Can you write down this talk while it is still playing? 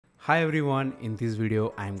Hi everyone, in this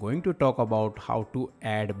video I am going to talk about how to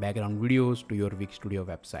add background videos to your Wix Studio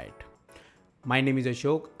website. My name is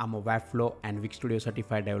Ashok, I'm a Webflow and Wix Studio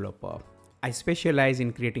certified developer. I specialize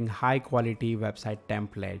in creating high quality website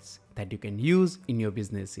templates that you can use in your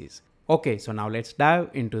businesses. Okay, so now let's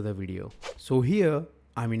dive into the video. So here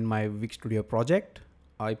I'm in my Wix Studio project.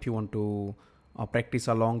 If you want to practice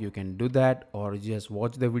along, you can do that, or just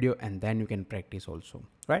watch the video and then you can practice also,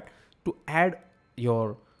 right? To add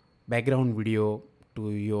your background video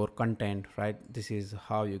to your content, right, this is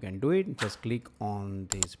how you can do it. Just click on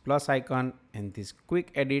this plus icon and this quick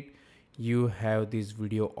edit. You have this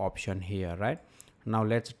video option here, right? Now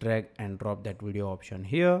let's drag and drop that video option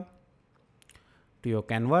here to your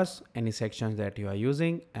canvas, any sections that you are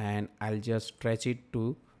using, and I'll just stretch it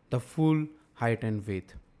to the full height and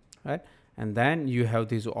width, right? And then you have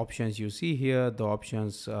these options. You see here the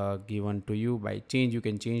options given to you by change. You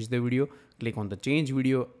can change the video. Click on the change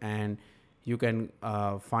video and you can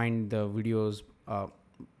find the videos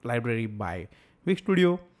library by Wix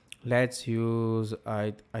Studio. Let's use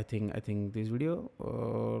I think this video,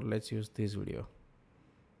 let's use this video.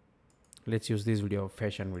 Let's use this video,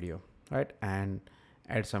 fashion video, right? And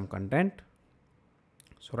add some content.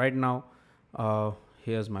 So right now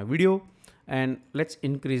here's my video, and let's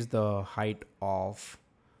increase the height of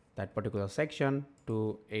that particular section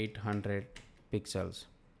to 800 pixels,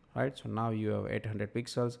 right? So now you have 800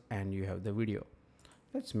 pixels and you have the video.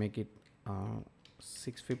 Let's make it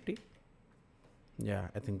 650. Yeah,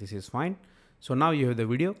 I think this is fine. So now you have the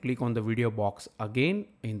video. Click on the video box again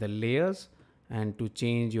in the layers, and to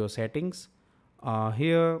change your settings,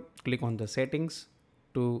 here click on the settings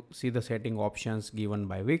to see the setting options given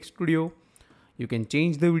by Wix Studio. You can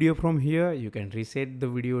change the video from here. You can reset the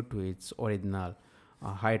video to its original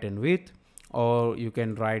height and width, or you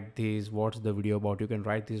can write this, what's the video about. You can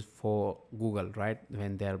write this for Google, right?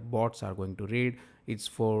 When their bots are going to read, it's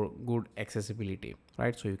for good accessibility,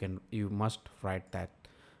 right? So you must write that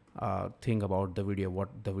thing about the video, what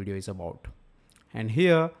the video is about. And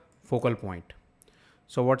here focal point.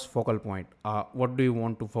 So what's focal point? What do you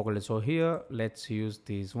want to focus? So here let's use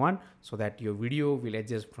this one, so that your video will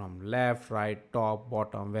adjust from left, right, top,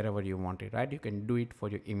 bottom, wherever you want it, right? You can do it for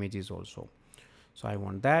your images also. So I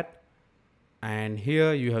want that. And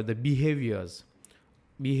here you have the behaviors.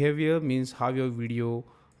 Behavior means how your video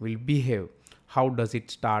will behave. How does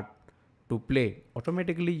it start to play?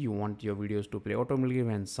 Automatically you want your videos to play automatically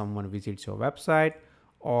when someone visits your website,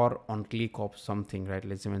 or on click of something, right?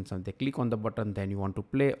 Let's say when they click on the button, then you want to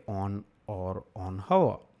play on or on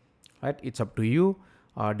hover, right? It's up to you,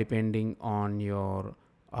 depending on your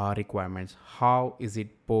requirements. How is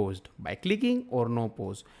it paused? By clicking or no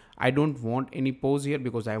pause? I don't want any pause here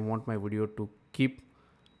because I want my video to keep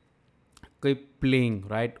playing,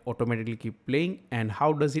 right? Automatically keep playing. And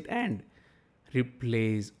how does it end?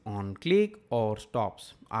 Replays on click or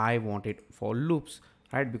stops. I want it for loops,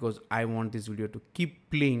 right? Because I want this video to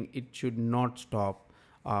keep playing. It should not stop,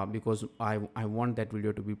 because I want that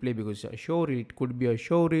video to be played, because a show reel, it could be a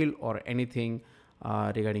show reel or anything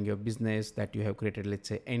regarding your business that you have created. Let's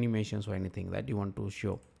say animations or anything that you want to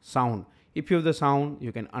show. Sound, if you have the sound,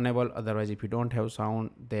 you can enable. Otherwise, if you don't have sound,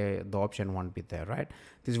 the option won't be there, right?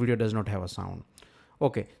 This video does not have a sound.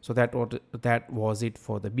 Okay, so that was it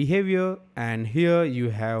for the behavior. And here you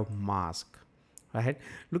have mask, right?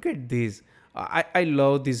 Look at this. I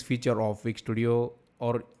love this feature of Wix Studio,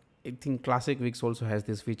 or I think classic Wix also has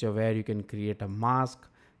this feature where you can create a mask.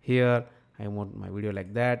 Here I want my video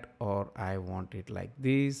like that, or I want it like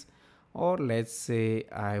this, or let's say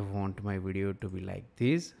I want my video to be like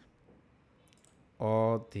this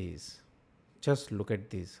or this. Just look at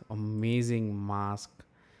this amazing mask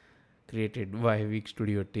created by Wix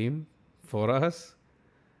Studio team for us,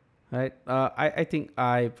 right? I think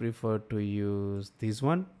I prefer to use this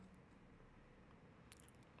one.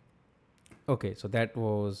 Okay, so that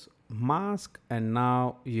was mask. And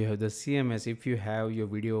now you have the CMS. If you have your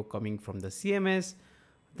video coming from the CMS,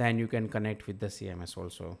 then you can connect with the CMS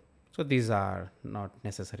also. So these are not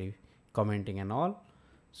necessary commenting and all.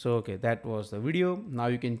 So okay, that was the video. Now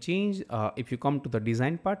you can change, if you come to the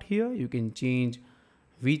design part here, you can change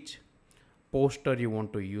which poster you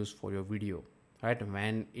want to use for your video, right?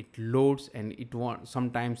 When it loads, and it wants,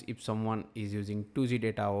 sometimes if someone is using 2G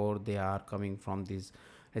data, or they are coming from this,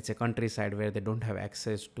 let's say, countryside where they don't have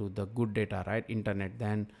access to the good data, right, internet,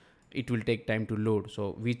 then it will take time to load.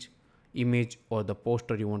 So which image or the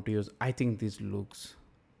poster you want to use? I think this looks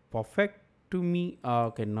perfect to me.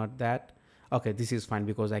 Okay, not that. Okay, this is fine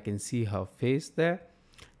because I can see her face there.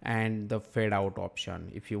 And the fade out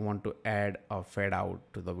option, if you want to add a fade out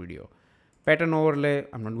to the video. Pattern overlay,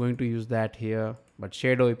 I'm not going to use that here, but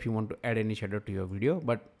shadow if you want to add any shadow to your video,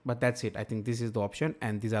 but that's it. I think this is the option,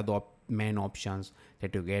 and these are the main options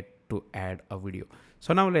that you get to add a video.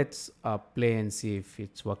 So now let's play and see if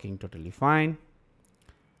it's working totally fine.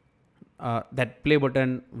 That play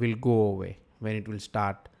button will go away when it will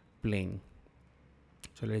start playing.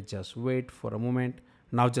 So let's just wait for a moment.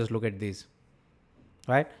 Now just look at this,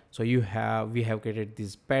 right? So we have created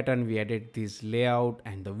this pattern, we added this layout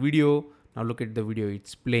and the video. Now look at the video,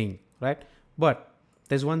 it's playing, right? But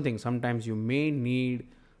there's one thing, sometimes you may need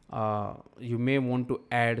you may want to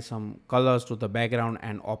add some colors to the background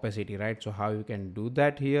and opacity, right? So how you can do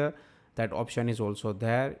that here, that option is also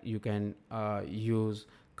there. You can use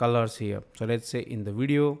colors here. So let's say in the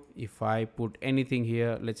video, if I put anything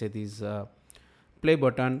here, let's say this play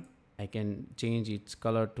button, I can change its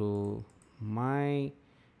color to my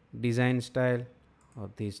design style or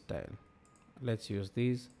this style. Let's use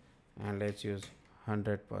this, and let's use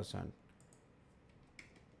 100%,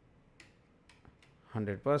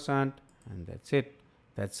 and that's it.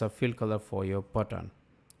 That's a fill color for your button.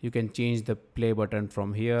 You can change the play button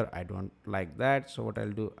from here. I don't like that, so what I'll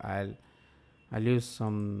do, I'll use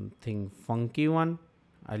something funky one.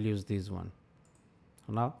 I'll use this one.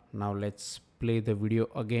 Now let's play the video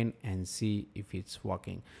again and see if it's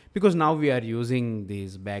working, because now we are using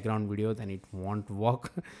this background video, then it won't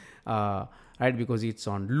work right? Because it's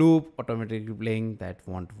on loop, automatically playing, that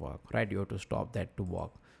won't work, right? You have to stop that to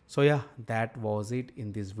work. So yeah, that was it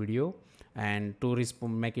in this video. And to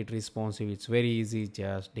make it responsive, it's very easy.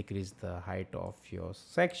 Just decrease the height of your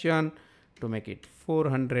section to make it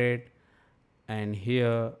 400, and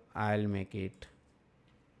here I'll make it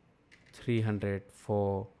 300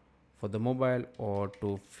 for the mobile, or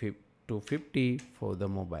 250 for the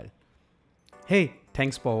mobile. Hey,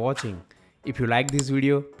 thanks for watching. If you like this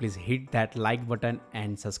video, please hit that like button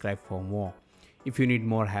and subscribe for more. If you need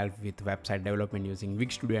more help with website development using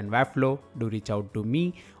Wix Studio and Webflow, do reach out to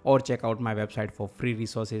me or check out my website for free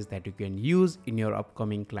resources that you can use in your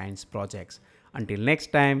upcoming clients' projects. Until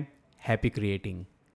next time, happy creating.